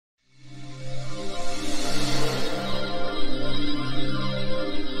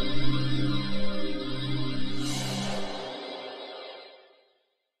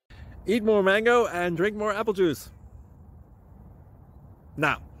Eat more mango and drink more apple juice.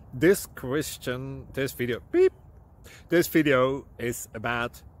 Now, this video is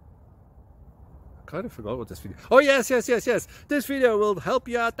about... I kind of forgot what this video... Oh, yes. This video will help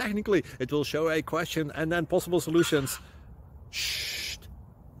you out technically. It will show a question and then possible solutions. Shh.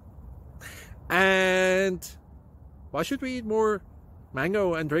 And why should we eat more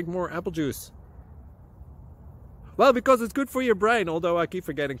mango and drink more apple juice? Well, because it's good for your brain, although I keep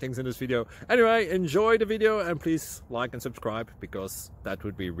forgetting things in this video. Anyway, enjoy the video and please like and subscribe, because that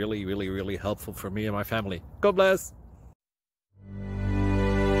would be really helpful for me and my family. God bless!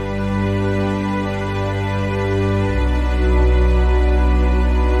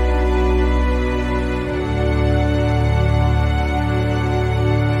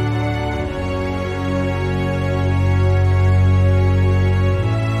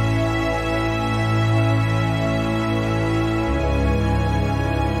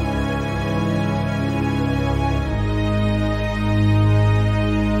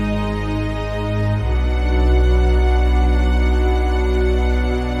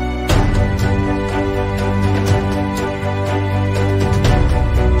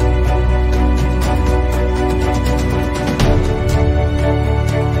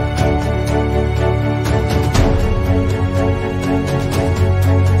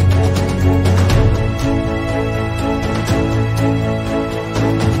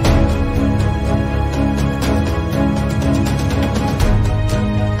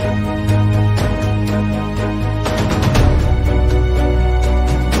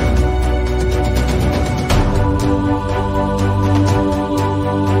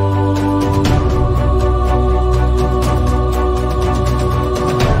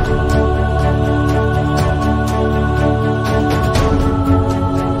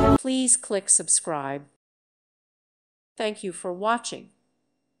 Please click subscribe. Thank you for watching.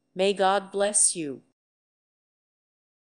 May God bless you.